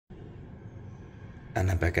And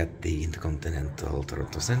I'm back at the InterContinental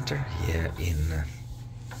Toronto Center here in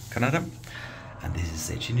Canada, and this is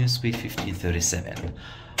a Junior Suite 1537.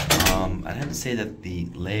 I have to say that the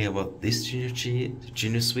layout of this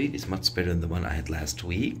Junior Suite is much better than the one I had last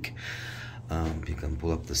week. You can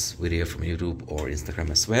pull up this video from YouTube or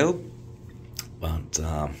Instagram as well, but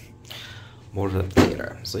more of that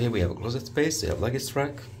later. So here we have a closet space, we have luggage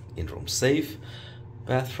rack, in-room safe,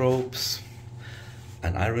 bathrobes,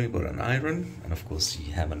 an ironing board and iron, and of course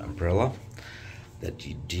you have an umbrella that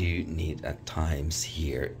you do need at times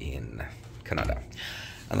here in Canada.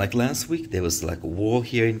 And like last week, there was like a wall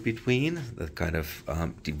here in between that kind of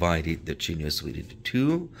divided the Junior Suite into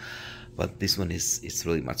two, but this one is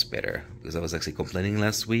really much better, because I was actually complaining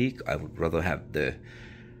last week. I would rather have the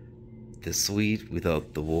suite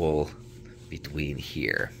without the wall between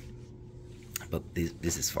here, but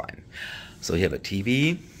this is fine. So you have a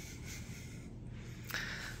TV.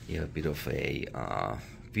 You have a bit of a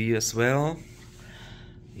view as well.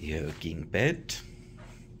 You have a king bed,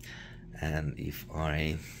 and if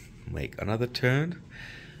I make another turn,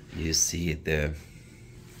 you see the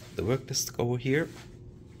work desk over here.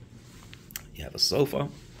 You have a sofa,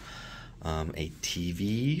 a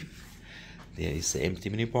TV. There is an empty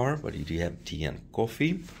mini bar, but you do have tea and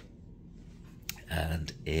coffee,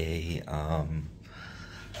 and of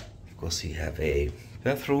course you have a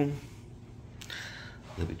bathroom.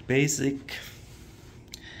 A little bit basic,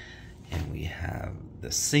 and we have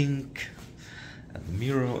the sink and the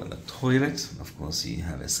mirror and the toilet. Of course you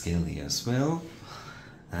have a scale here as well,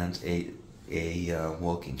 and a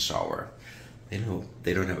walk-in shower.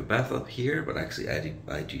 They don't have a bathtub here, but actually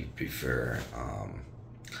I do prefer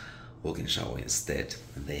walk-in shower instead,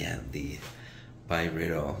 and they have the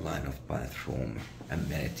Byredo line of bathroom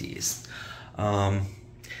amenities.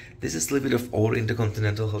 This is a little bit of old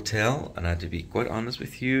InterContinental hotel, and I have to be quite honest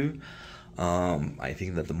with you. I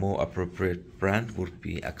think that the more appropriate brand would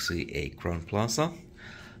be actually a Crown Plaza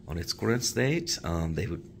on its current state. They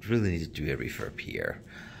would really need to do a refurb here,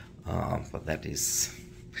 but that is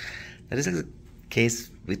the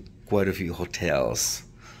case with quite a few hotels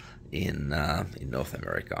in North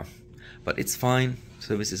America. But it's fine.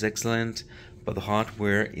 Service is excellent, but the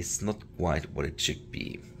hardware is not quite what it should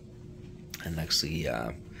be. And actually,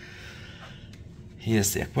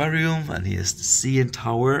 here's the aquarium, and here's the CN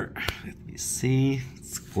Tower. Let me see.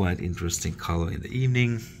 It's quite interesting color in the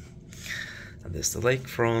evening. And there's the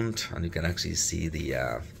lakefront, and you can actually see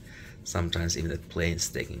the sometimes even the planes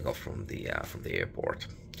taking off from the airport.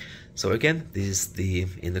 So again, this is the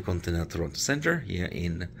InterContinental Toronto Center here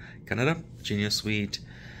in Canada, Junior Suite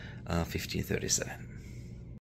 1537.